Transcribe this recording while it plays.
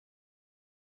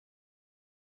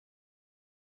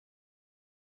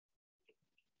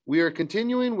We are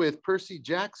continuing with Percy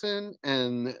Jackson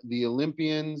and the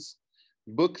Olympians,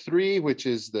 book 3, which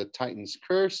is the Titan's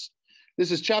Curse.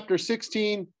 This is chapter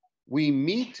 16. We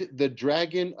meet the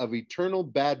dragon of eternal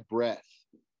bad breath.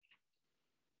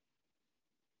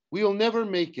 We'll never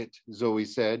make it, Zoe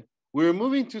said. We're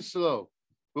moving too slow,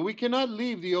 but we cannot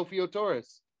leave the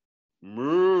Ophiuchorus.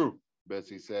 Moo,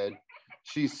 Bessie said.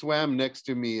 She swam next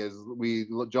to me as we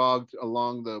jogged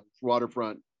along the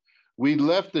waterfront. We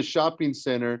left the shopping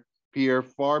center pier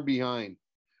far behind.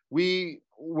 We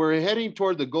were heading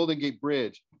toward the Golden Gate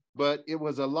Bridge, but it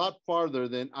was a lot farther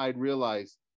than I'd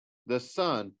realized. The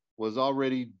sun was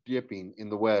already dipping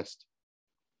in the west.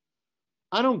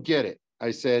 I don't get it,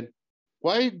 I said.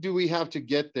 Why do we have to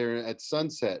get there at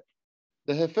sunset?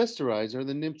 The Hephaestorides are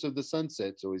the nymphs of the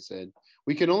sunset, Zoe said.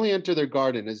 We can only enter their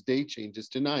garden as day changes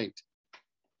to night.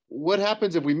 What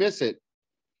happens if we miss it?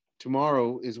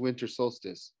 Tomorrow is winter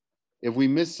solstice. If we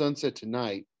miss sunset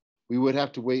tonight, we would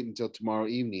have to wait until tomorrow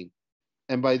evening.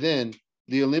 And by then,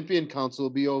 the Olympian Council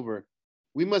will be over.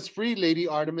 We must free Lady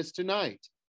Artemis tonight.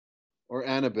 Or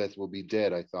Annabeth will be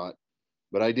dead, I thought.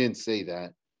 But I didn't say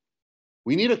that.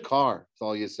 We need a car,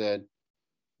 Thalia said.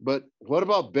 But what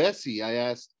about Bessie? I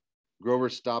asked. Grover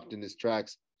stopped in his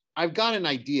tracks. I've got an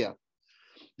idea.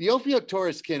 The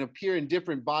Ophiuchorus can appear in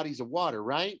different bodies of water,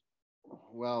 right?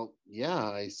 Well, yeah,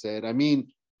 I said. I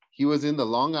mean, he was in the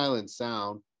Long Island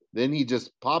Sound. Then he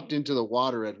just popped into the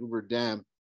water at Hoover Dam,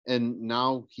 and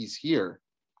now he's here.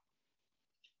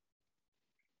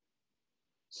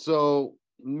 So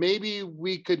maybe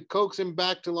we could coax him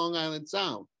back to Long Island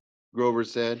Sound, Grover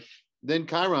said. Then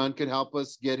Chiron could help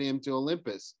us get him to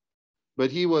Olympus.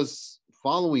 But he was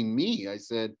following me, I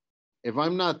said. If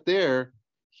I'm not there,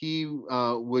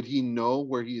 would he know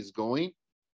where he is going?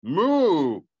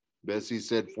 Moo, Bessie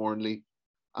said fondly.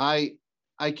 I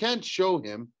can't show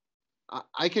him.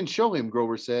 I can show him,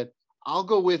 Grover said. I'll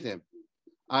go with him.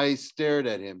 I stared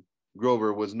at him.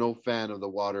 Grover was no fan of the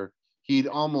water. He'd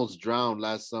almost drowned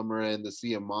last summer in the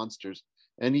Sea of Monsters,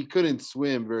 and he couldn't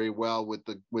swim very well with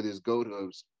his goat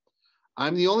hooves.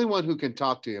 I'm the only one who can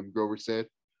talk to him, Grover said.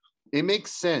 It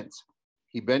makes sense.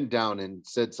 He bent down and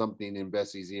said something in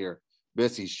Bessie's ear.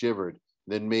 Bessie shivered,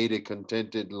 then made a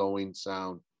contented, lowing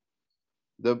sound.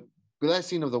 The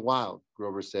blessing of the wild,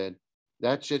 Grover said.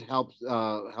 That should help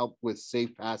with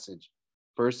safe passage.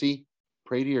 Percy,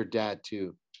 pray to your dad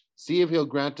too. See if he'll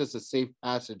grant us a safe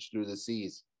passage through the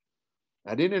seas.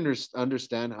 I didn't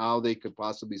understand how they could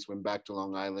possibly swim back to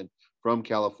Long Island from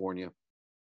California.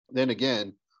 Then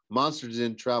again, monsters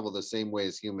didn't travel the same way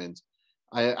as humans.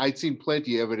 I'd seen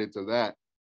plenty of evidence of that.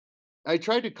 I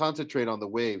tried to concentrate on the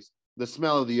waves, the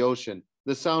smell of the ocean,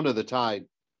 the sound of the tide.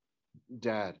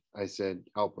 Dad, I said,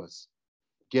 help us.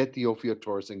 Get the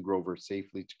Ophiuchorus and Grover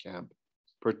safely to camp.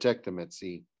 Protect them at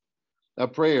sea. A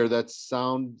prayer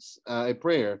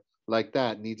like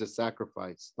that needs a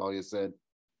sacrifice, Thalia said.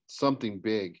 Something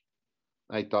big.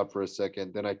 I thought for a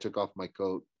second, then I took off my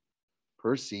coat.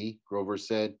 Percy, Grover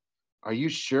said, are you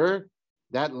sure?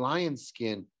 That lion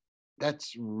skin,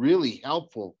 that's really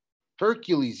helpful.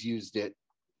 Hercules used it.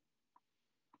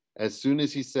 As soon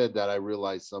as he said that, I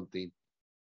realized something.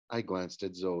 I glanced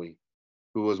at Zoe,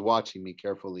 who was watching me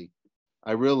carefully.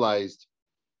 I realized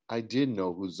I did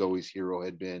know who Zoe's hero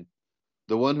had been.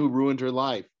 The one who ruined her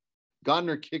life, gotten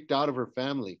her kicked out of her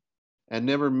family, and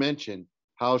never mentioned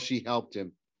how she helped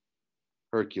him.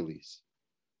 Hercules,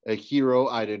 a hero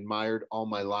I'd admired all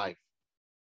my life.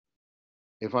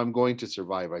 If I'm going to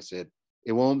survive, I said,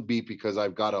 it won't be because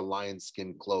I've got a lion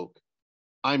skin cloak.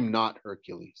 I'm not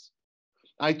Hercules.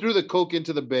 I threw the coat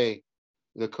into the bay,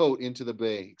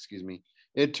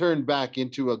 It turned back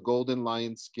into a golden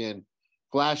lion skin,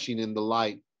 flashing in the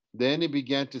light. Then it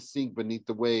began to sink beneath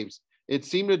the waves. It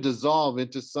seemed to dissolve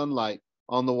into sunlight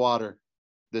on the water.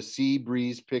 The sea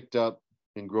breeze picked up,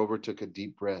 and Grover took a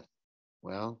deep breath.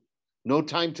 Well, no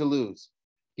time to lose.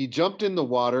 He jumped in the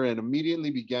water and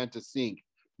immediately began to sink.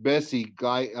 Bessie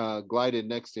glided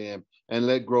next to him and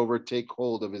let Grover take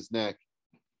hold of his neck.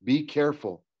 Be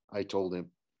careful, I told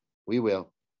him. We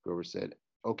will, Grover said.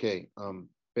 Okay,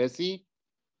 Bessie,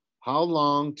 how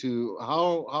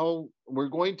we're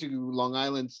going to Long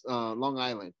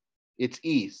Island. It's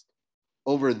east,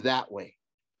 over that way.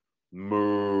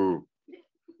 Moo,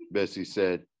 Bessie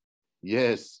said.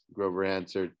 Yes, Grover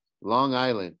answered. Long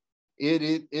Island.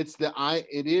 It's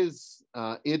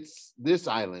this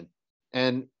island,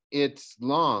 and it's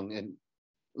long, and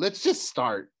let's just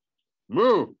start.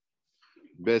 Moo.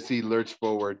 Bessie lurched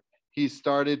forward. He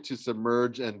started to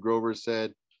submerge, and Grover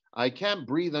said, I can't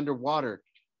breathe underwater.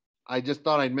 I just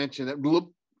thought I'd mention that.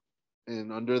 Bloop,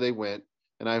 and under they went.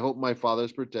 and I hope my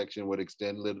father's protection would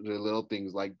extend to little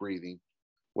things like breathing.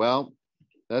 Well,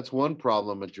 that's one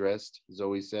problem addressed,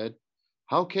 Zoe said.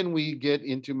 How can we get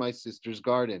into my sister's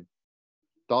garden?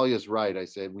 Dahlia's right, I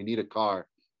said. We need a car,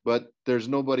 but there's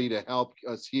nobody to help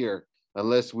us here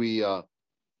unless we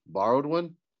borrowed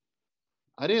one.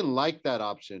 I didn't like that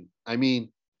option. I mean,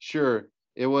 sure,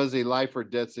 it was a life or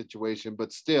death situation,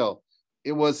 but still,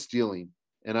 it was stealing.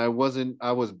 And it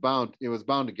was bound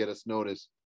to get us noticed.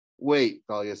 Wait,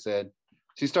 Thalia said.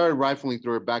 She started rifling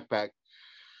through her backpack.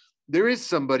 There is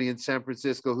somebody in San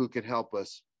Francisco who can help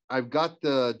us. I've got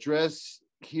the address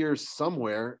here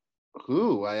somewhere.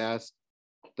 Who? I asked.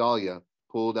 Dahlia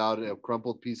pulled out a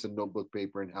crumpled piece of notebook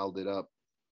paper and held it up.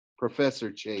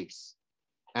 Professor Chase,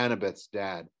 Annabeth's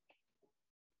dad.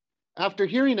 After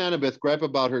hearing Annabeth gripe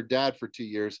about her dad for 2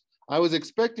 years, I was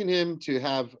expecting him to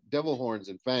have devil horns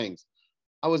and fangs.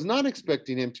 I was not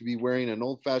expecting him to be wearing an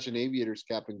old-fashioned aviator's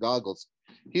cap and goggles.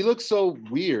 He looked so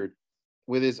weird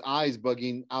with his eyes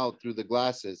bugging out through the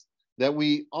glasses that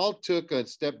we all took a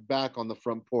step back on the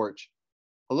front porch.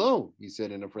 Hello, he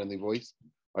said in a friendly voice.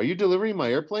 Are you delivering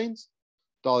my airplanes?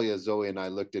 Dahlia, Zoe, and I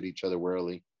looked at each other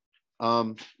warily.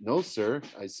 No, sir,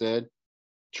 I said.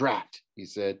 Drat, he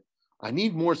said. I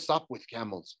need more sop with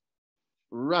camels.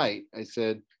 Right, I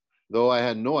said, though I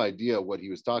had no idea what he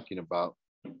was talking about.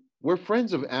 We're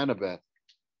friends of Annabeth.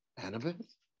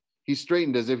 Annabeth? He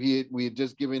straightened as if we had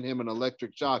just given him an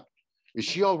electric shock. Is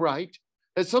she all right?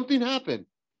 Has something happened?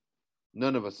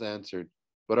 None of us answered,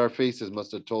 but our faces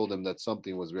must have told him that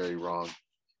something was very wrong.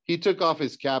 He took off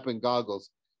his cap and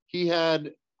goggles. He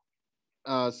had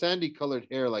sandy-colored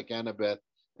hair like Annabeth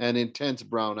and intense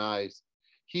brown eyes.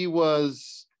 He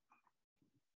was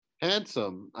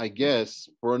handsome, I guess,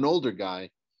 for an older guy,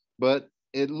 but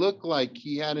it looked like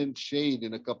he hadn't shaved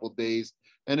in a couple of days,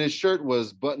 and his shirt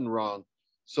was buttoned wrong.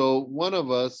 So one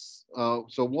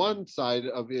side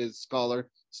of his collar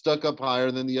stuck up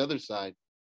higher than the other side.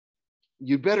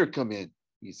 You'd better come in,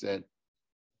 he said.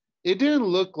 It didn't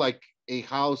look like a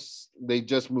house they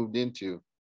just moved into.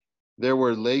 There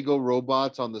were Lego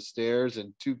robots on the stairs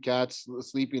and 2 cats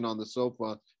sleeping on the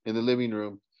sofa in the living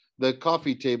room. The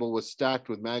coffee table was stacked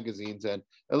with magazines, and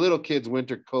a little kid's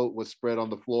winter coat was spread on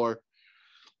the floor.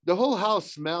 The whole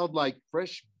house smelled like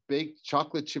fresh baked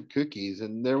chocolate chip cookies,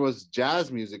 and there was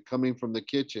jazz music coming from the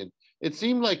kitchen. It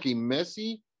seemed like a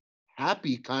messy,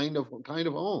 happy kind of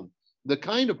home, the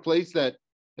kind of place that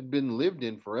had been lived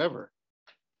in forever.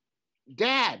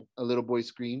 Dad, a little boy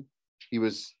screamed.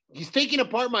 He's taking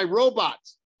apart my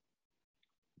robots.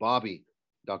 Bobby,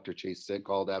 Dr. Chase said,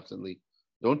 called absently.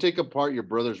 Don't take apart your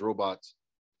brother's robots.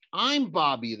 I'm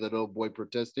Bobby, the little boy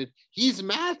protested. He's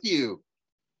Matthew.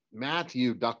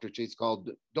 Matthew, Dr. Chase called.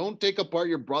 Don't take apart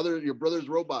your brother's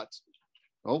robots.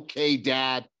 Okay,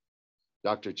 Dad.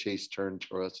 Dr. Chase turned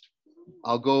to us.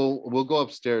 We'll go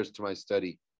upstairs to my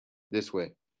study. This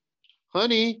way.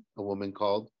 Honey, a woman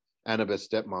called. Annabeth's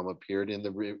stepmom appeared in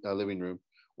the living room,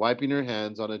 wiping her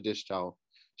hands on a dish towel.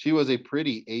 She was a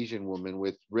pretty Asian woman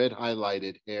with red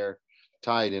highlighted hair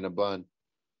tied in a bun.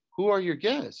 Who are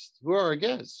our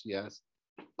guests? She asked.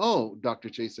 Oh, Dr.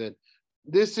 Chase said,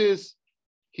 this is,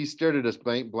 he stared at us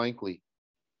blankly.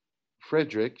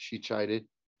 Frederick, she chided,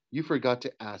 you forgot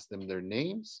to ask them their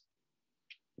names?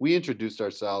 We introduced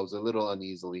ourselves a little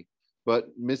uneasily, but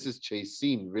Mrs. Chase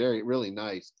seemed really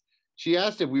nice. She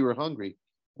asked if we were hungry.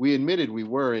 We admitted we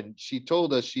were, and she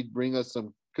told us she'd bring us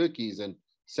some cookies and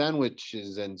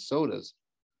sandwiches and sodas.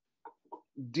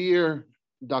 Dear,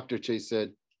 Dr. Chase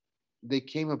said, they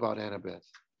came about Annabeth.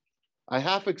 I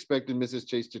half expected Mrs.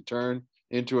 Chase to turn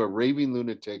into a raving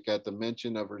lunatic at the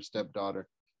mention of her stepdaughter,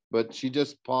 but she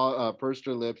just pursed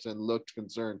her lips and looked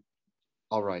concerned.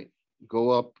 All right,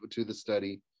 go up to the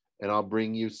study and I'll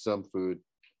bring you some food.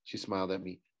 She smiled at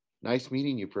me. Nice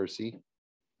meeting you, Percy.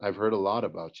 I've heard a lot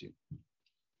about you.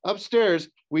 Upstairs,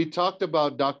 we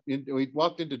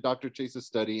walked into Dr. Chase's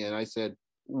study and I said,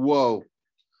 whoa.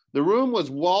 The room was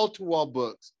wall-to-wall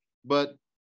books, but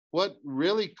what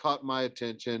really caught my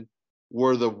attention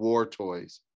were the war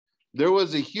toys. There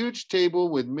was a huge table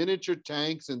with miniature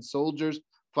tanks and soldiers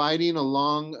fighting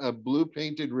along a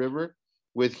blue-painted river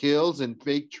with hills and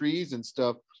fake trees and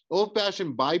stuff.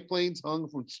 Old-fashioned biplanes hung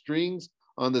from strings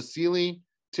on the ceiling,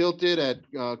 tilted at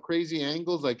crazy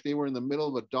angles like they were in the middle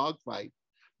of a dogfight.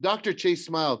 Dr. Chase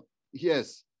smiled.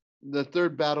 Yes, the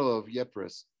Third Battle of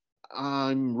Ypres.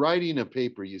 I'm writing a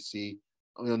paper, you see,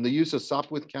 on the use of sop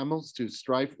with camels to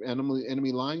strife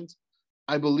enemy lines.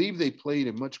 I believe they played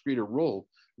a much greater role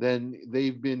than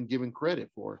they've been given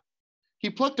credit for. He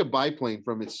plucked a biplane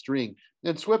from its string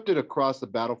and swept it across the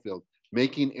battlefield,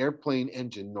 making airplane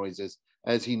engine noises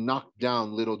as he knocked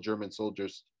down little German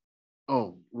soldiers.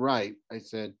 Oh, right, I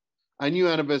said. I knew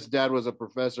Annabeth's dad was a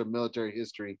professor of military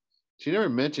history. She never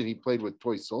mentioned he played with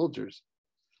toy soldiers.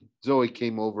 Zoe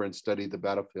came over and studied the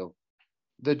battlefield.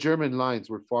 The German lines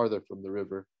were farther from the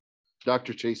river.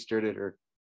 Dr. Chase stared at her.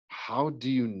 How do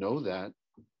you know that?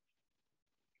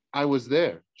 I was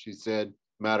there, she said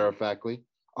matter of factly.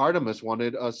 Artemis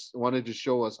wanted to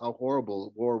show us how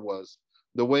horrible war was,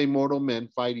 the way mortal men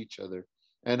fight each other,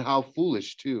 and how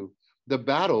foolish too. The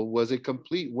battle was a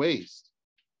complete waste.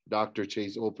 Dr.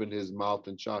 Chase opened his mouth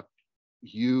in shock.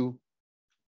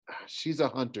 She's a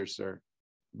hunter, sir,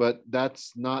 but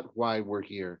that's not why we're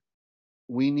here.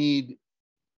 We need,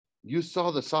 you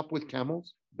saw the sop with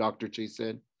camels? Dr. Chase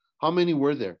said. How many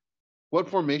were there? What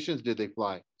formations did they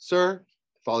fly? Sir,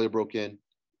 Thalia broke in,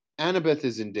 Annabeth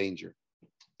is in danger.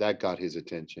 That got his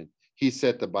attention. He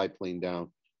set the biplane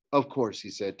down. Of course, he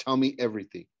said, tell me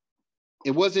everything.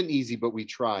 It wasn't easy, but we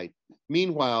tried.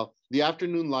 Meanwhile, the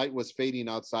afternoon light was fading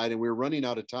outside and we were running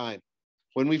out of time.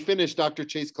 When we finished, Dr.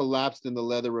 Chase collapsed in the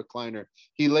leather recliner.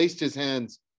 He laced his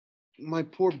hands. My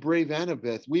poor brave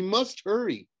Annabeth, we must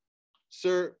hurry.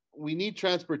 Sir, we need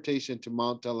transportation to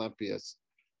Mount Olympias,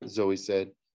 Zoe said,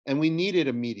 and we need it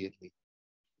immediately.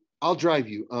 I'll drive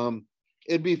you.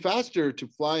 It'd be faster to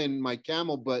fly in my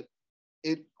camel, but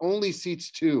it only seats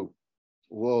two.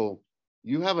 Whoa,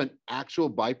 you have an actual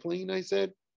biplane, I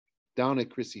said. Down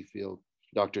at Chrissy Field,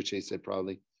 Dr. Chase said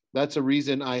proudly. That's a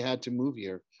reason I had to move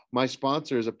here. My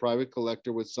sponsor is a private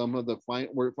collector with some of the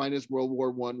finest World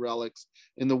War I relics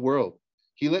in the world.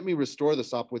 He let me restore the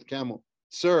Sopwith camel.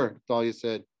 Sir, Thalia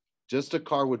said, just a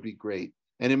car would be great,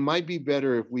 and it might be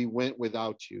better if we went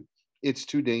without you. It's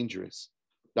too dangerous.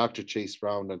 Dr. Chase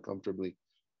frowned uncomfortably.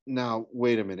 Now,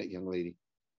 wait a minute, young lady.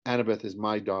 Annabeth is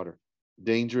my daughter.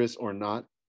 Dangerous or not,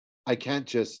 I can't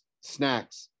just...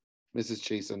 Snacks, Mrs.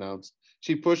 Chase announced.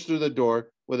 She pushed through the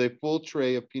door with a full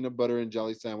tray of peanut butter and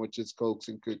jelly sandwiches, Cokes,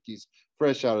 and cookies,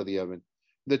 fresh out of the oven.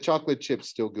 The chocolate chips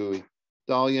still gooey.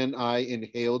 Thalia and I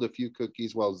inhaled a few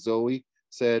cookies while Zoe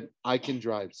said, I can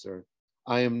drive, sir.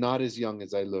 I am not as young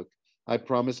as I look. I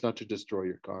promise not to destroy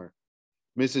your car.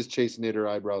 Mrs. Chase knit her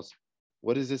eyebrows.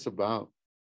 What is this about?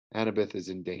 Annabeth is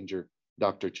in danger,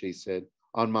 Dr. Chase said.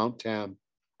 On Mount Tam.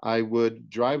 I would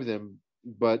drive them,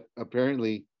 but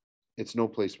apparently it's no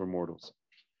place for mortals.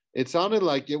 It sounded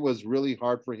like it was really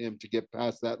hard for him to get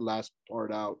past that last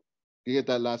part out. To get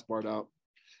that last part out.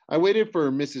 I waited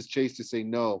for Mrs. Chase to say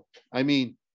no. I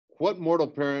mean, what mortal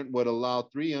parent would allow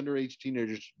 3 underage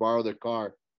teenagers to borrow their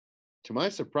car? To my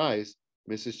surprise,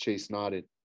 Mrs. Chase nodded.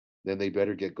 Then they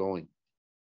better get going.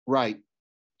 Right.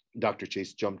 Dr.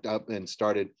 Chase jumped up and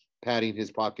started patting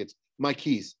his pockets. My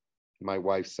keys.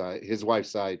 His wife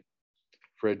sighed.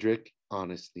 Frederick,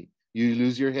 honestly, you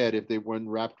lose your head if they weren't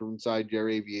wrapped inside your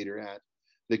aviator hat.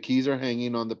 The keys are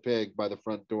hanging on the peg by the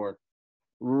front door.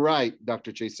 Right,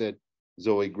 Dr. Chase said.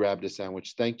 Zoe grabbed a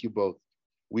sandwich. Thank you both.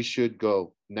 We should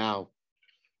go now.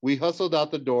 We hustled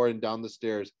out the door and down the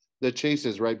stairs. The Chase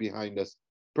is right behind us.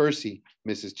 Percy,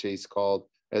 Mrs. Chase called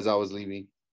as I was leaving.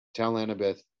 Tell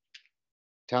Annabeth.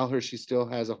 Tell her she still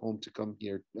has a home to come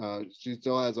here. She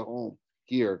still has a home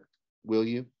here, will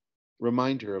you?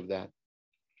 Remind her of that.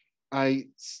 I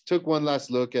took one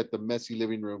last look at the messy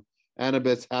living room.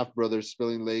 Annabeth's half-brothers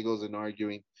spilling Legos and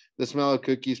arguing. The smell of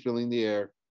cookies filling the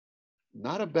air.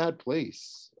 Not a bad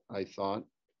place, I thought.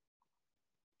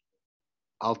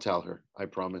 I'll tell her, I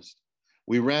promised.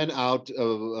 We ran out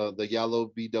of the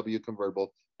yellow VW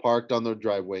convertible, parked on the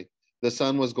driveway. The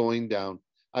sun was going down.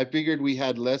 I figured we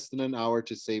had less than an hour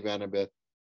to save Annabeth.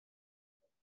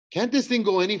 Can't this thing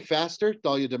go any faster?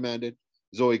 Thalia demanded.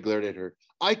 Zoe glared at her.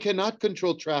 I cannot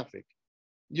control traffic.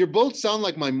 You both sound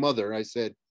like my mother, I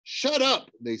said. Shut up,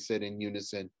 they said in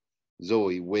unison.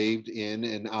 Zoe waved in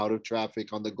and out of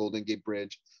traffic on the Golden Gate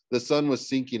Bridge. The sun was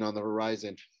sinking on the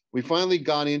horizon. We finally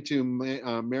got into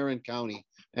Marin County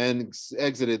and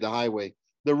exited the highway.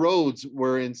 The roads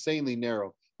were insanely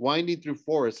narrow, winding through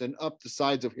forests and up the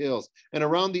sides of hills and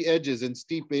around the edges in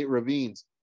steep ravines.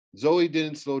 Zoe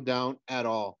didn't slow down at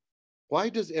all. Why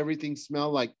does everything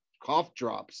smell like cough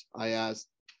drops? I asked.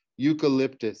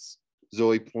 Eucalyptus.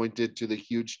 Zoe pointed to the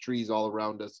huge trees all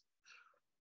around us.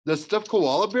 The stuff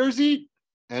koala bears eat?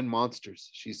 And monsters,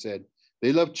 she said.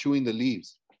 They love chewing the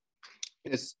leaves,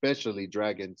 especially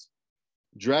dragons.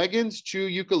 Dragons chew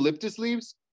eucalyptus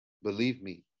leaves? Believe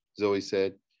me, Zoe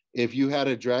said. If you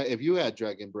had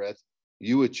dragon breath,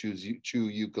 you would chew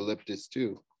eucalyptus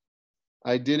too.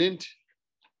 I didn't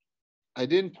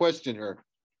question her,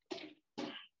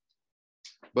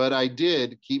 but I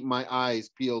did keep my eyes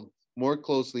peeled more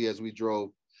closely as we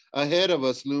drove. Ahead of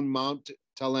us loomed Mount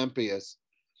Talampias,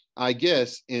 I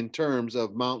guess in terms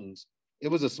of mountains, it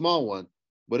was a small one,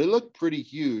 but it looked pretty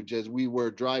huge as we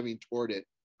were driving toward it.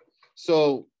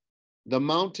 So, the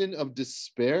mountain of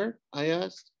despair? I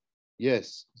asked.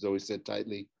 Yes, Zoe said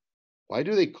tightly. Why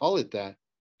do they call it that?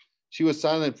 She was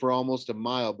silent for almost a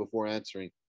mile before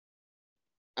answering.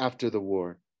 After the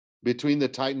war, between the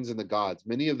Titans and the gods,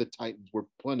 many of the Titans were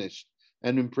punished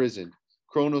and imprisoned.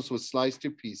 Kronos was sliced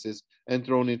to pieces and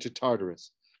thrown into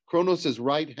Tartarus. Kronos'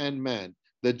 right-hand man,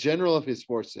 the general of his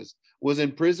forces, was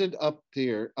imprisoned up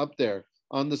there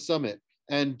on the summit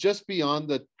and just beyond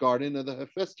the garden of the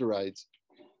Hephaestorides.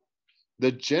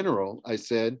 The general, I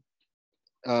said,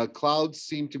 clouds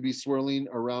seemed to be swirling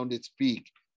around its peak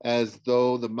as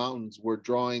though the mountains were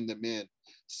drawing them in,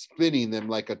 spinning them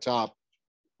like a top.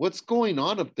 What's going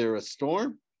on up there, a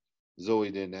storm?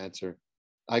 Zoe didn't answer.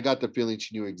 I got the feeling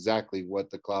she knew exactly what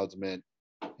the clouds meant,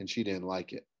 and she didn't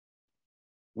like it.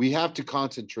 We have to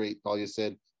concentrate, Thalia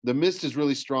said. The mist is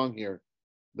really strong here.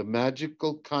 The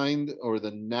magical kind or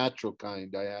the natural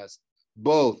kind, I asked.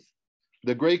 Both.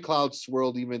 The gray clouds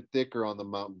swirled even thicker on the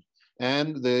mountain,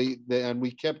 and and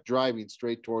we kept driving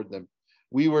straight toward them.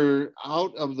 We were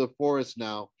out of the forest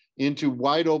now, into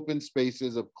wide open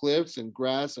spaces of cliffs and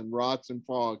grass and rocks and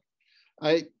fog.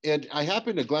 I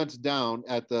happened to glance down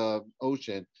at the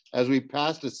ocean as we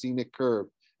passed a scenic curve,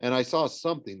 and I saw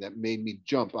something that made me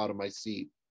jump out of my seat.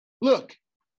 Look!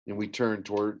 And we turned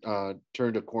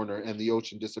a corner, and the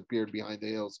ocean disappeared behind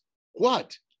the hills.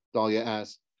 What? Dahlia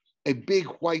asked. A big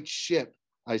white ship,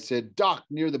 I said, docked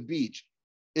near the beach.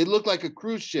 It looked like a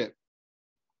cruise ship.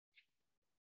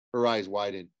 Her eyes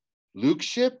widened. Luke's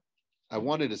ship? I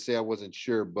wanted to say I wasn't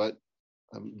sure, but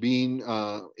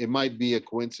it might be a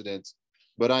coincidence,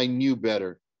 but I knew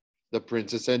better. The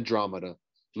Princess Andromeda.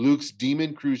 Luke's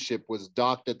demon cruise ship was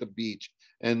docked at the beach,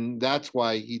 and that's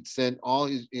why he'd sent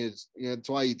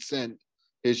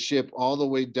his ship all the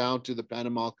way down to the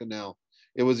Panama Canal.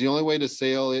 It was the only way to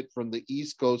sail it from the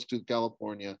East Coast to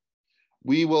California.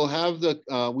 We will have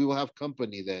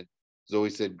company then, Zoe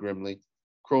said grimly.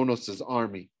 Kronos'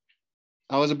 army.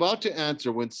 I was about to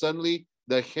answer when suddenly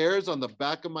the hairs on the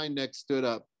back of my neck stood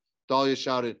up. Dahlia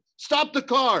shouted, "Stop the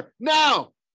car,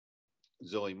 now!"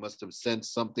 Zoe must have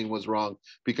sensed something was wrong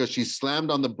because she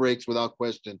slammed on the brakes without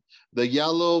question. The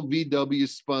yellow VW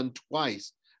spun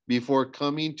twice before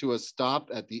coming to a stop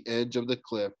at the edge of the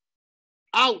cliff.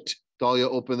 Out! Dahlia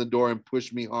opened the door and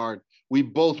pushed me hard. We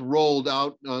both rolled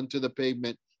out onto the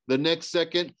pavement. The next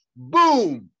second,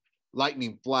 boom!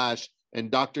 Lightning flashed,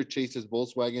 and Dr. Chase's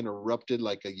Volkswagen erupted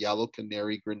like a yellow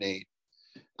canary grenade.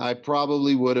 I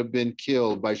probably would have been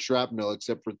killed by shrapnel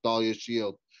except for Thalia's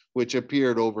shield, which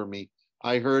appeared over me.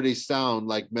 I heard a sound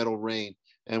like metal rain,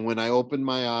 and when I opened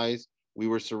my eyes, we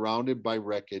were surrounded by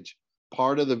wreckage.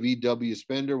 Part of the VW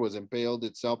Spender was impaled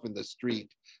itself in the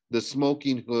street. The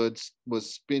smoking hood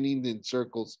was spinning in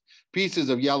circles. Pieces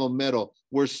of yellow metal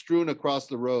were strewn across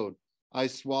the road. I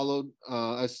swallowed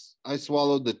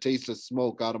the taste of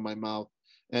smoke out of my mouth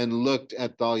and looked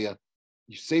at Thalia.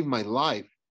 You saved my life.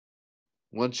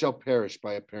 One shall perish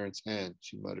by a parent's hand,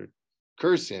 she muttered.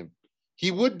 Curse him.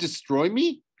 He would destroy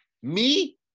me?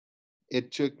 Me?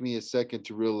 It took me a second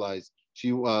to realize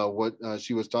what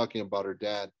she was talking about her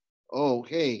dad. Oh,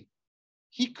 hey,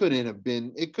 it couldn't have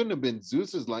been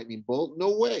Zeus's lightning bolt.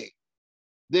 No way.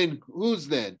 Then whose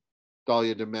then?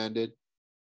 Thalia demanded.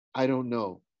 I don't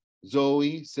know.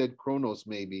 Zoe said Kronos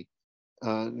maybe.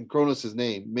 Kronos'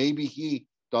 name. Maybe he.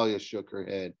 Thalia shook her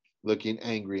head, looking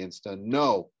angry and stunned.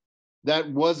 No, that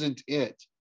wasn't it.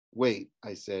 Wait,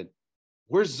 I said.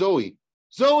 Where's Zoe?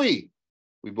 Zoe!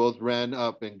 We both got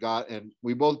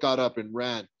up and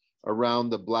ran around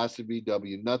the blasted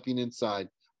VW. Nothing inside,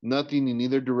 nothing in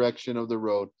either direction of the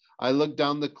road. I looked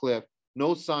down the cliff.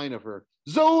 No sign of her.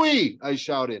 Zoe! I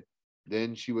shouted.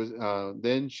 Then she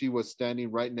was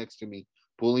standing right next to me,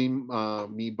 pulling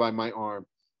me by my arm.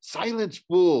 Silence,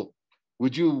 fool!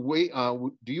 Would you wait?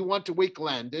 Do you want to wake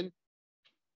Landon?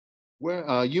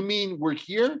 Where? You mean we're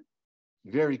here?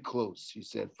 Very close, she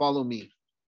said. Follow me.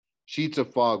 Sheets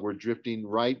of fog were drifting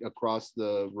right across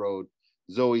the road.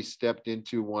 Zoe stepped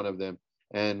into one of them,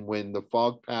 and when the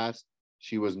fog passed,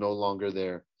 she was no longer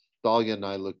there. Thalia and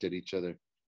I looked at each other.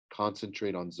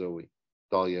 Concentrate on Zoe,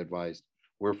 Thalia advised.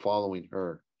 We're following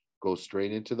her. Go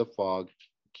straight into the fog.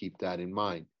 Keep that in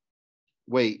mind.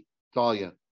 Wait,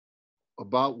 Thalia,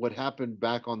 about what happened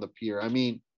back on the pier. I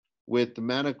mean, with the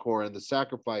Manticore and the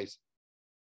sacrifice.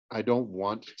 I don't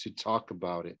want to talk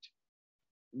about it.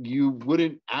 You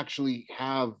wouldn't actually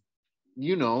have,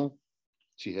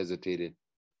 she hesitated.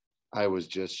 I was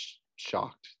just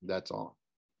shocked, that's all.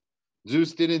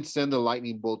 Zeus didn't send the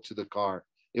lightning bolt to the car.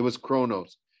 It was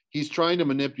Kronos. He's trying to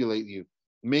manipulate you,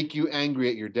 make you angry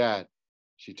at your dad.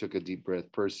 She took a deep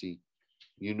breath. Percy,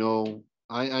 you know,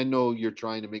 I know you're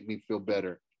trying to make me feel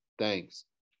better. Thanks.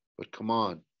 But come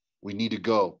on, we need to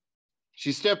go.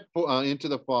 She stepped into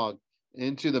the fog,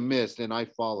 into the mist, and I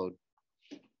followed.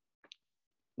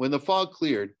 When the fog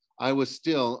cleared, I was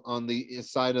still on the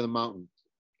side of the mountain,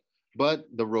 but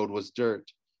the road was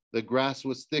dirt. The grass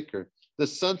was thicker. The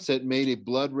sunset made a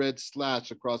blood-red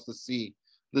slash across the sea.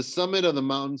 The summit of the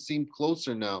mountain seemed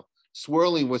closer now,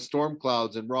 swirling with storm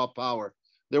clouds and raw power.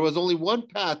 There was only one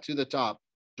path to the top,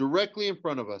 directly in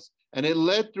front of us, and it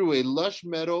led through a lush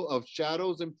meadow of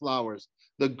shadows and flowers,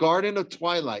 the garden of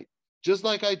twilight, just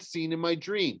like I'd seen in my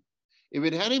dream. If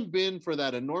it hadn't been for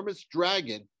that enormous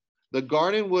dragon, the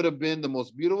garden would have been the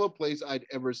most beautiful place I'd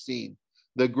ever seen.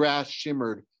 The grass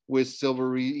shimmered with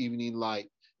silvery evening light,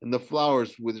 and the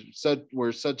flowers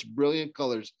were such brilliant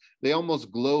colors, they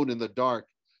almost glowed in the dark.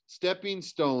 Stepping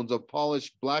stones of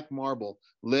polished black marble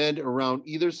led around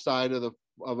either side of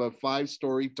a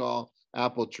 5-story tall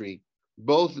apple tree,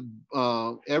 both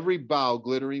every bough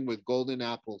glittering with golden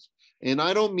apples. And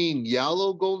I don't mean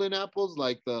yellow golden apples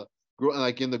like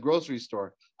in the grocery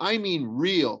store. I mean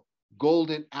real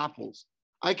golden apples.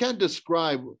 I can't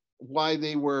describe why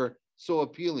they were so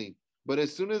appealing, but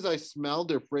as soon as I smelled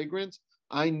their fragrance,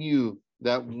 I knew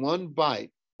that one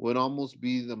bite would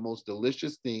be the most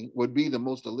delicious thing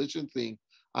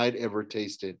I'd ever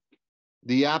tasted.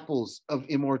 The apples of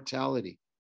immortality,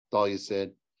 Thalia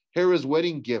said. Hera's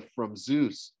wedding gift from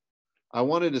Zeus. I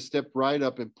wanted to step right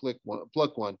up and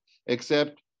pluck one,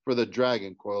 except for the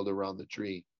dragon coiled around the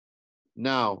tree.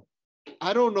 Now,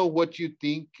 I don't know what you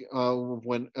think of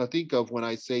when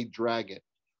I say dragon.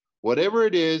 Whatever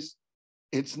it is,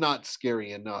 it's not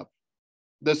scary enough.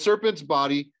 The serpent's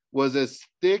body was as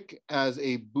thick as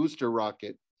a booster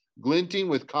rocket, glinting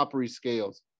with coppery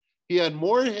scales. He had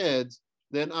more heads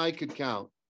than I could count,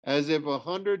 as if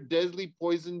 100 deadly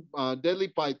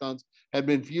pythons had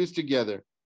been fused together.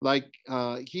 Like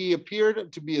he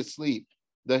appeared to be asleep.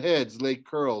 The heads lay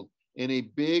curled in a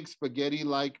big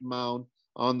spaghetti-like mound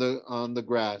on the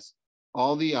grass,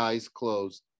 all the eyes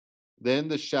closed. Then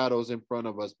the shadows in front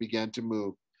of us began to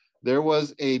move. There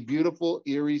was a beautiful,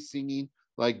 eerie singing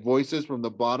like voices from the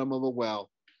bottom of a well.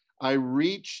 I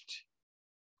reached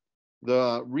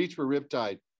for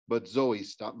Riptide, but Zoe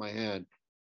stopped my hand.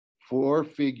 4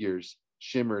 figures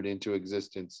shimmered into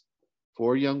existence.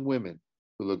 4 young women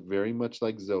who looked very much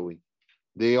like Zoe.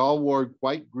 They all wore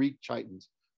white Greek chitons.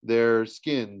 Their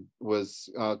skin was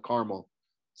caramel.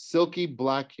 Silky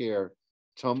black hair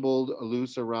tumbled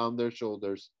loose around their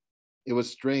shoulders. It was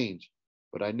strange,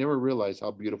 but I never realized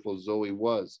how beautiful Zoe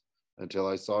was until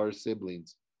I saw her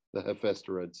siblings, the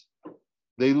Hephaestorids.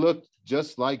 They looked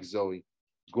just like Zoe,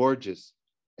 gorgeous,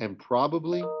 and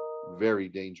probably very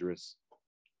dangerous.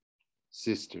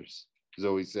 Sisters,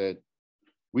 Zoe said.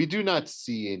 We do not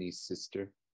see any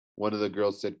sister, one of the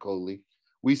girls said coldly.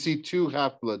 We see 2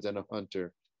 half-bloods and a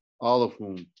hunter, all of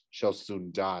whom shall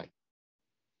soon die.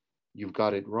 You've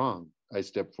got it wrong, I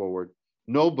stepped forward.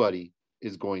 Nobody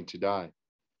is going to die.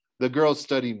 The girls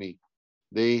studied me.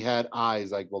 They had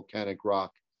eyes like volcanic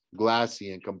rock,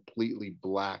 glassy and completely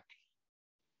black.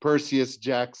 Perseus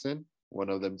Jackson, one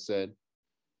of them said.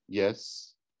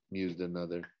 Yes, mused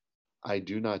another. I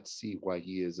do not see why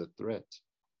he is a threat.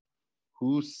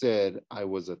 Who said I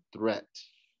was a threat?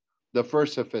 The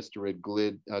first Hephaestorid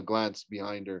glanced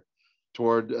behind her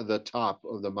toward the top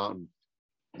of the mountain.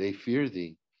 They fear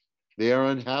thee. They are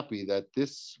unhappy that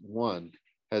this one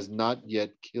has not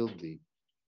yet killed thee.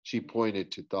 She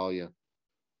pointed to Thalia.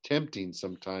 Tempting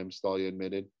sometimes, Thalia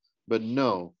admitted, but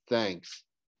no, thanks.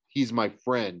 He's my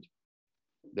friend.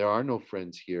 There are no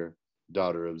friends here,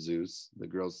 daughter of Zeus, the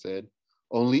girl said.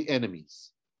 Only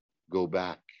enemies. Go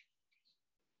back.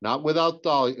 Not without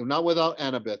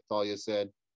Annabeth, Thalia said.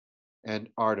 And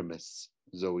Artemis,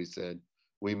 Zoe said.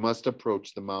 We must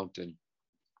approach the mountain.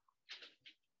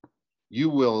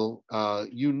 You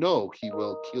know he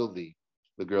will kill thee,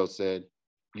 the girl said.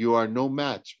 You are no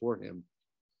match for him.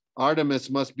 Artemis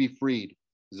must be freed,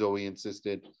 Zoe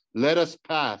insisted. Let us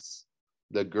pass.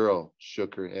 The girl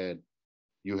shook her head.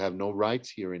 You have no rights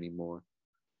here anymore.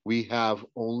 We have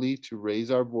only to raise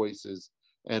our voices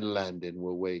and Landon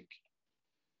will wake.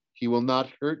 He will not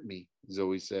hurt me,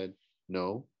 Zoe said.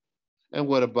 No. And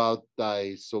what about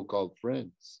thy so-called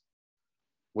friends?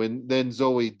 Then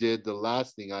Zoe did the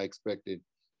last thing I expected.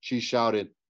 She shouted,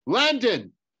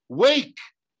 Landon, wake!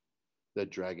 The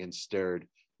dragon stared,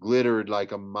 glittered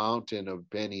like a mountain of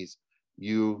pennies.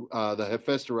 The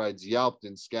Hephaestorides yelped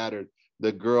and scattered.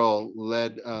 The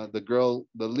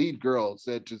lead girl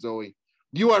said to Zoe,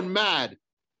 You are mad.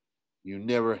 You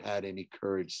never had any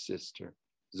courage, sister,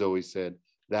 Zoe said.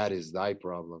 That is thy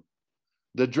problem.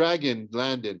 The dragon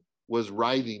landed, was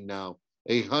writhing now,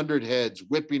 100 heads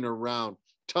whipping around,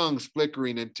 tongues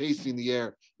flickering and tasting the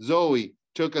air. Zoe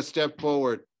took a step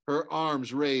forward, her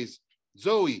arms raised.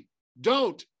 Zoe,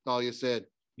 don't, Thalia said.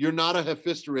 You're not a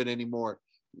Hephaestus anymore.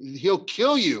 He'll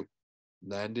kill you.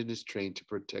 Landon is trained to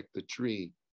protect the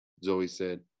tree, Zoe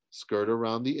said. Skirt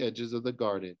around the edges of the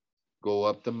garden. Go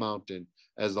up the mountain.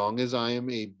 As long as I am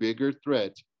a bigger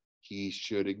threat, he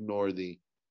should ignore thee.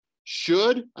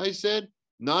 Should, I said.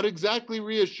 Not exactly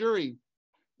reassuring.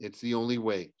 It's the only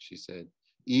way, she said.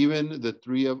 Even the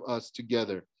three of us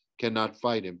together cannot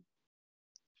fight him.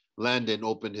 Landon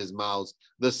opened his mouth.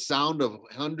 The sound of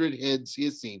 100 heads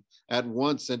hissing at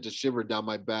once sent a shiver down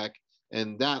my back,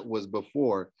 and that was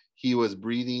before he was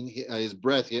breathing. His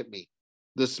breath hit me.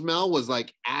 The smell was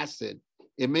like acid.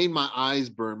 It made my eyes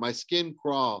burn, my skin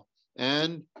crawl,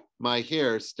 and my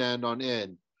hair stand on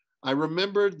end. I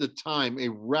remembered the time a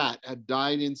rat had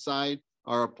died inside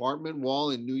our apartment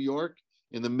wall in New York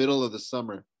in the middle of the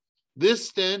summer. This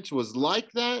stench was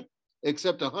like that,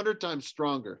 except 100 times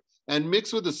stronger and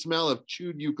mixed with the smell of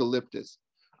chewed eucalyptus.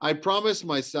 I promised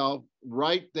myself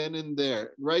right then,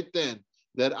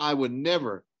 that I would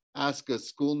never ask a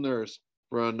school nurse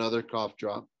for another cough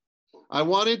drop. I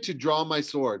wanted to draw my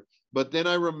sword, but then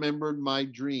I remembered my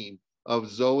dream of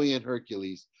Zoe and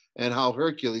Hercules and how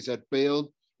Hercules had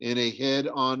failed in a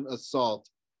head-on assault.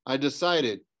 I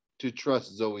decided to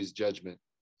trust Zoe's judgment.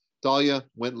 Thalia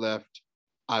went left.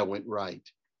 I went right.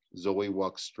 Zoe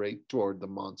walked straight toward the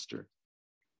monster.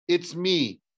 It's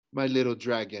me, my little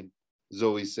dragon,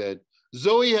 Zoe said.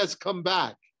 Zoe has come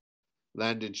back.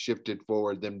 Landon shifted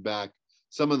forward, then back.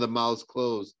 Some of the mouths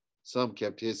closed. Some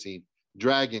kept hissing.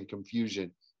 Dragon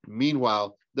confusion.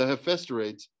 Meanwhile, the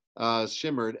Hephaestus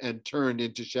shimmered and turned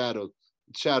into shadows.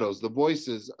 The voice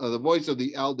of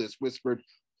the eldest whispered,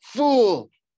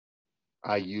 "Fool!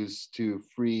 I used to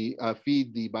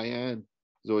feed thee by hand,"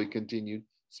 Zoe continued,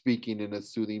 speaking in a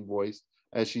soothing voice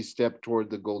as she stepped toward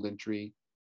the golden tree.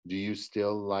 Do you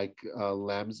still like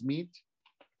lamb's meat?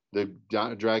 The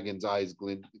dragon's eyes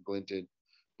glinted.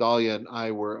 Thalia and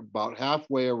I were about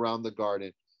halfway around the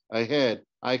garden. Ahead,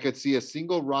 I could see a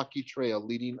single rocky trail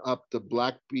leading up the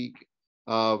black peak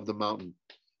of the mountain.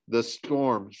 The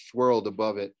storm swirled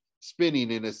above it, spinning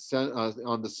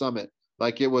on the summit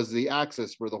like it was the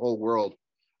axis for the whole world.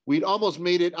 We'd almost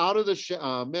made it out of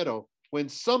the meadow when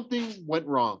something went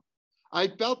wrong. I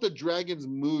felt the dragon's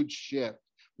mood shift.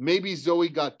 Maybe Zoe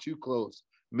got too close.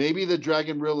 Maybe the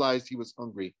dragon realized he was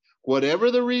hungry.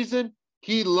 Whatever the reason,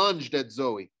 he lunged at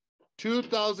Zoe.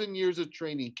 2,000 years of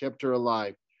training kept her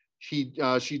alive. She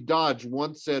dodged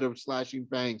one set of slashing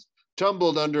fangs,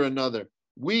 tumbled under another,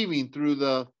 weaving through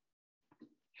the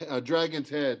dragon's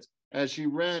heads as she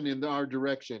ran in our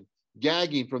direction,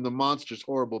 gagging from the monster's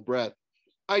horrible breath.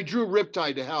 I drew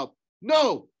Riptide to help.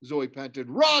 No, Zoe panted,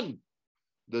 run!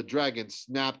 The dragon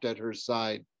snapped at her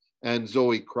side, and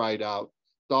Zoe cried out.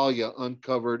 Thalia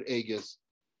uncovered Aegis,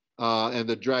 and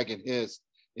the dragon hissed.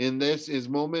 In his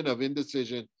moment of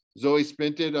indecision, Zoe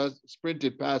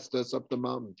sprinted past us up the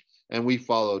mountain, and we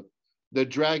followed. The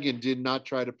dragon did not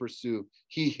try to pursue.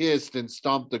 He hissed and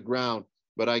stomped the ground,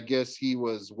 but I guess he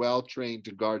was well trained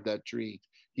to guard that tree.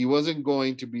 He wasn't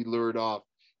going to be lured off,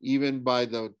 even by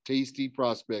the tasty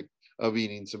prospect of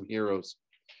eating some heroes.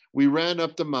 We ran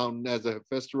up the mountain as the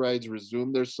Hephaestus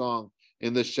resumed their song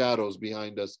in the shadows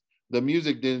behind us. The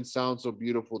music didn't sound so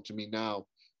beautiful to me now,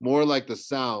 more like the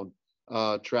sound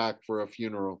track for a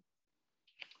funeral.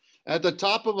 At the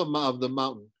top of the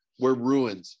mountain were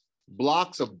ruins,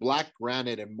 blocks of black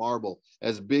granite and marble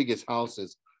as big as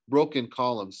houses, broken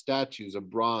columns, statues of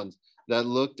bronze that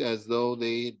looked as though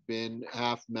they'd been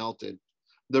half melted.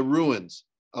 The ruins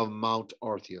of Mount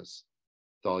Orthius,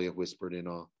 Thalia whispered in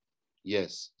awe.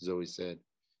 Yes, Zoe said.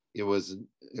 It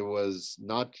was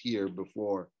not here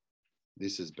before.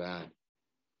 This is bad.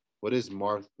 What is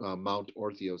Mount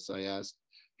Orthios? I asked,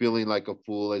 feeling like a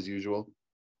fool as usual.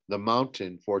 The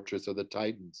mountain fortress of the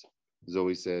Titans,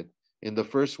 Zoe said. In the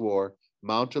first war,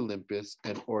 Mount Olympus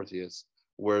and Orthius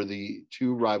were the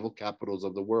two rival capitals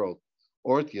of the world.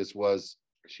 Orthius was,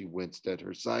 she winced at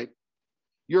her sight.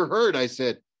 You're hurt, I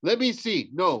said. Let me see.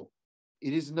 No,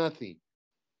 it is nothing.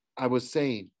 I was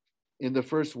saying, in the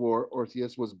first war,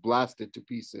 Orthius was blasted to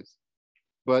pieces.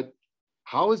 But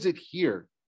how is it here?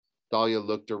 Thalia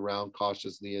looked around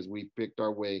cautiously as we picked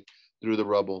our way through the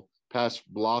rubble, past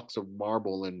blocks of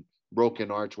marble and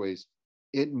broken archways.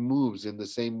 It moves in the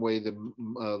same way that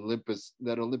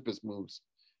Olympus moves.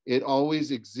 It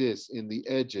always exists in the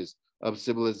edges of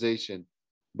civilization.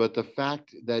 But the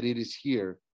fact that it is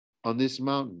here on this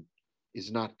mountain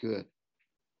is not good.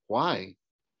 Why?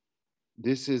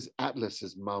 This is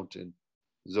Atlas's mountain,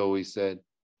 Zoe said.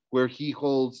 Where he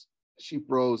holds, she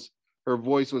froze. Her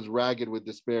voice was ragged with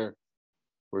despair.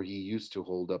 Where he used to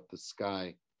hold up the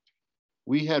sky.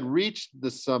 We had reached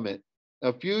the summit.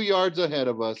 A few yards ahead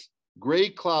of us, gray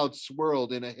clouds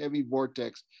swirled in a heavy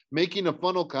vortex, making a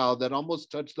funnel cloud that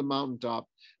almost touched the mountaintop.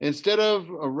 Instead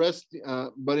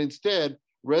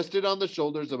rested on the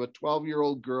shoulders of a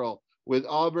 12-year-old girl with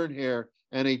auburn hair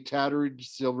and a tattered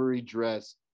silvery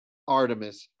dress.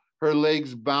 Artemis, her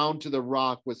legs bound to the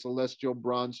rock with celestial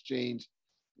bronze chains.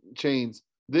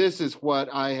 This is what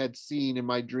I had seen in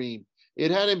my dream.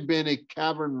 It hadn't been a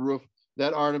cavern roof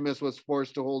that Artemis was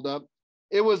forced to hold up.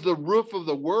 It was the roof of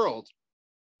the world.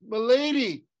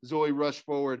 Milady, Zoe rushed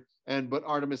forward, but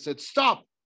Artemis said, "Stop!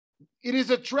 It is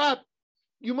a trap!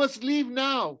 You must leave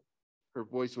now!" Her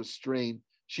voice was strained.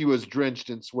 She was drenched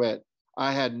in sweat.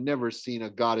 I had never seen a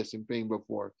goddess in pain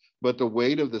before, but the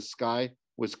weight of the sky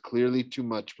was clearly too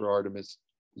much for Artemis.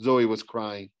 Zoe was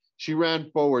crying. She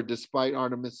ran forward despite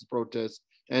Artemis's protest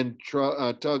and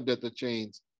tugged at the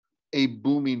chains. A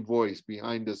booming voice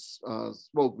behind us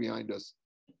spoke behind us.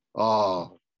 "Ah,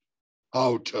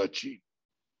 how touching."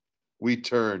 We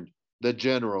turned. The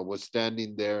general was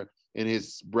standing there in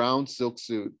his brown silk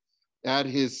suit. At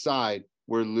his side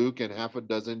were Luke and half a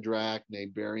dozen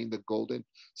drachmae bearing the golden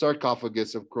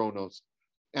sarcophagus of Kronos.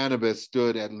 Annabeth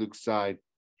stood at Luke's side.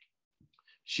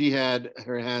 She had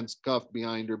her hands cuffed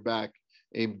behind her back,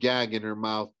 a gag in her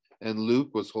mouth, and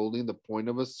Luke was holding the point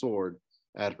of a sword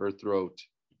at her throat.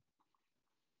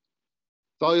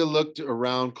 Thalia looked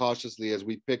around cautiously as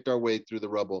we picked our way through the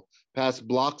rubble, past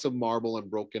blocks of marble and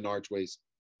broken archways.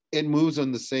 It moves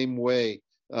in the same way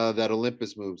that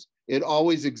Olympus moves. It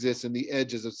always exists in the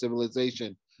edges of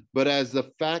civilization, but as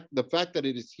the fact that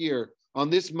it is here on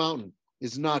this mountain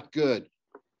is not good.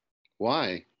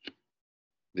 Why?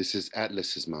 This is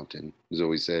Atlas's mountain,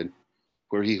 Zoe said.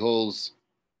 Where he holds,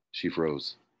 she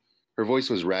froze. Her voice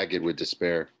was ragged with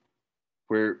despair.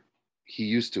 Where he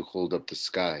used to hold up the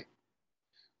sky.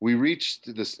 We had reached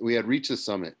the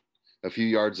summit. A few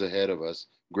yards ahead of us,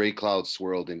 gray clouds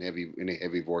swirled in a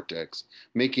heavy vortex,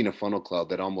 making a funnel cloud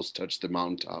that almost touched the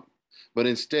mountaintop, but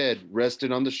instead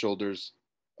rested on the shoulders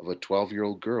of a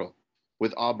 12-year-old girl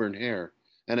with auburn hair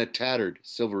and a tattered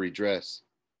silvery dress.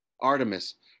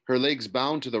 Artemis, her legs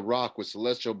bound to the rock with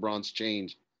celestial bronze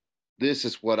chains. This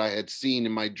is what I had seen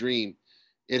in my dream.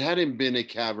 It hadn't been a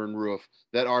cavern roof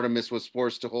that Artemis was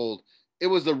forced to hold. It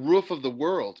was the roof of the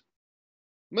world.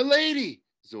 Milady!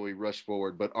 Zoe rushed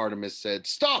forward, but Artemis said,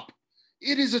 "Stop!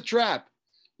 It is a trap!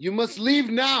 You must leave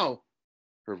now!"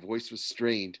 Her voice was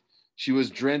strained. She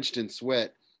was drenched in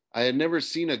sweat. I had never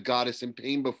seen a goddess in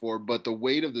pain before, but the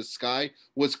weight of the sky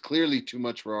was clearly too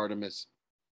much for Artemis.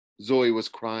 Zoe was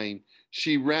crying.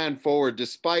 She ran forward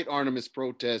despite Artemis'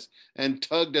 protest and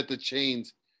tugged at the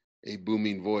chains. A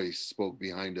booming voice spoke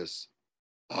behind us.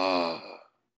 "Ah,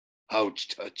 how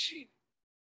touching."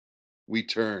 We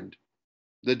turned.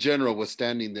 The general was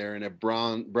standing there in a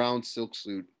brown silk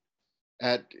suit.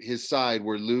 At his side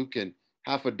were Luke and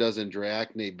half a dozen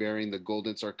drachmae bearing the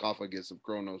golden sarcophagus of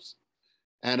Kronos.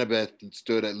 Annabeth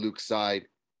stood at Luke's side.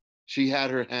 She had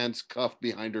her hands cuffed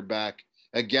behind her back,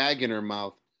 a gag in her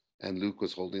mouth, and Luke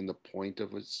was holding the point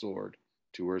of his sword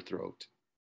to her throat.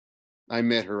 I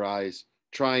met her eyes,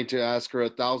 trying to ask her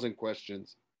 1,000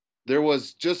 questions. There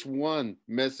was just one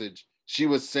message she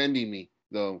was sending me,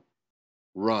 though.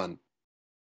 Run.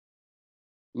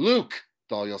 "Luke,"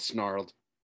 Thalia snarled.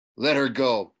 "Let her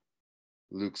go."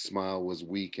 Luke's smile was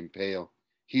weak and pale.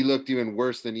 He looked even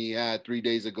worse than he had 3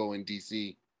 days ago in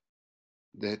D.C.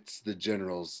 "That's the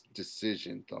general's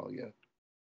decision, Thalia.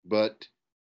 But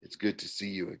it's good to see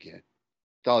you again."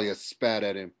 Thalia spat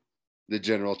at him. The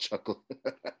general chuckled.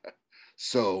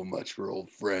 "So much for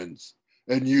old friends.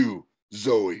 And you,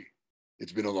 Zoe,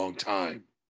 it's been a long time.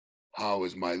 How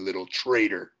is my little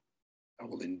traitor? I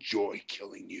will enjoy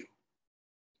killing you."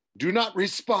 "Do not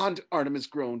respond," Artemis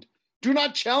groaned. "Do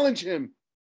not challenge him."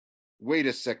 "Wait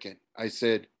a second," I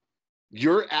said.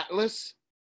 "You're Atlas?"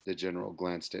 The general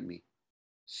glanced at me.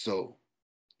 "So,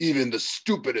 even the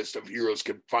stupidest of heroes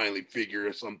can finally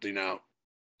figure something out."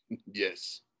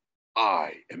 "Yes,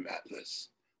 I am Atlas,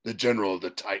 the general of the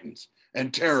Titans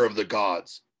and terror of the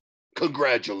gods.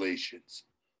 Congratulations.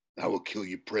 I will kill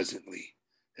you presently,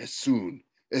 as soon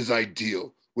as I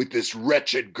deal with this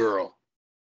wretched girl."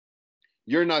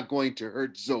 "You're not going to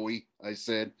hurt Zoe," I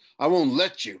said. "I won't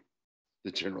let you."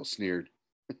 The general sneered.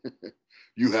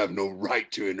 "You have no right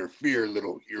to interfere,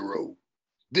 little hero.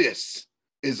 This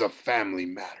is a family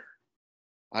matter."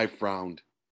 I frowned.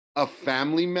 "A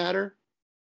family matter?"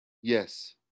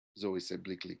 Yes, Zoe said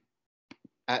bleakly.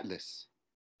 Atlas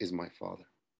is my father.